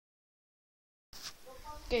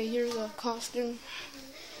Okay, here's a costume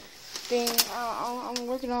thing. I'm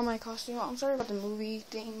working on my costume. I'm sorry about the movie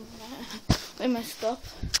thing. I messed up,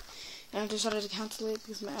 and I decided to cancel it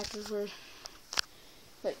because my actors were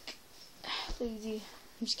like lazy.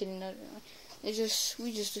 I'm just kidding. We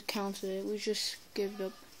just canceled it. We just gave it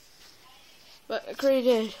up. But I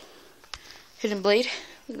created Hidden Blade.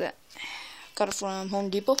 Look at that. Got it from Home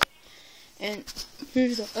Depot. And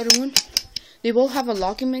here's the other one. They both have a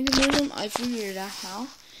locking mechanism. I figured out how.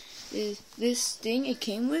 Is this thing it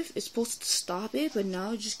came with? It's supposed to stop it, but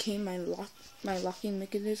now it just came my locking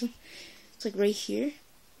mechanism. It's like right here.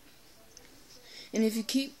 And if you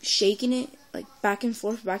keep shaking it like back and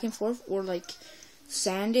forth, or like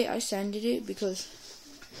sand it, I sanded it because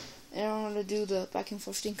I don't want to do the back and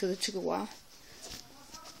forth thing because it took a while,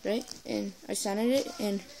 right? And I sanded it,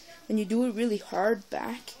 and when you do it really hard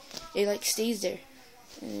back, it like stays there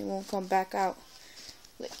and it won't come back out.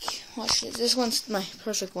 Like, watch this. This one's my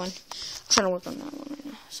perfect one. I'm trying to work on that one right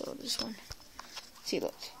now. So this one. See,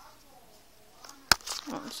 look.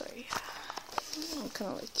 Oh, I'm sorry. I'm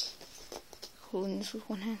kind of like holding this with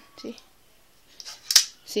one hand. See?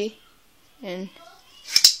 See? And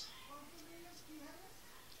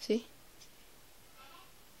see?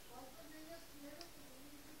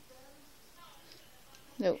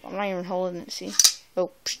 No, I'm not even holding it. See?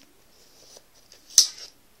 Oh.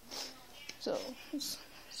 So it's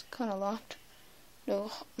kind of locked.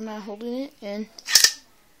 No, I'm not holding it, and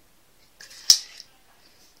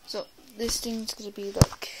so this thing's gonna be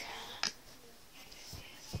like,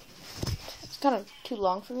 it's kind of too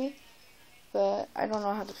long for me, but I don't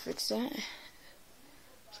know how to fix that.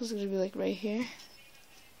 So it's gonna be like right here.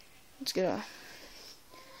 It's gonna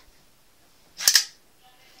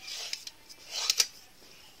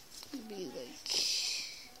be like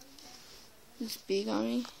this big on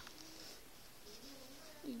me.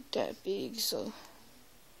 That big, so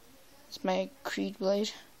it's my Creed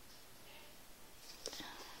blade.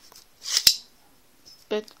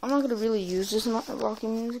 But I'm not gonna really use this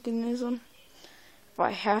locking mechanism. If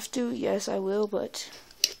I have to, yes, I will. But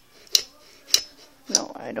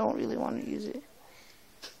no, I don't really want to use it.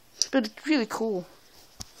 But it's really cool.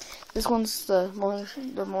 This one's the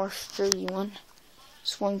more sturdy one.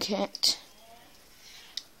 This one can't.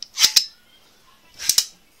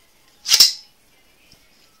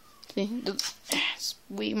 See, it's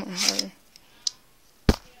way more harder.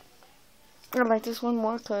 I like this one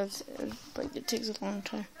more because it takes a long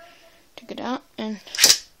time to get out, and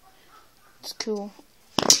it's cool.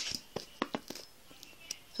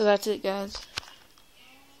 So that's it, guys.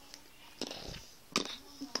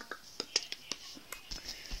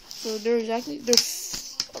 So there's I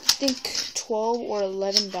think $12 or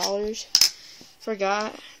 $11.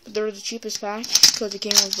 Forgot, but they were the cheapest pack because it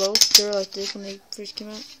came with both. They were like this when they first came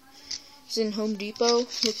out. It's in Home Depot.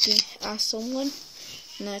 Ask someone,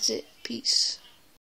 and that's it. Peace.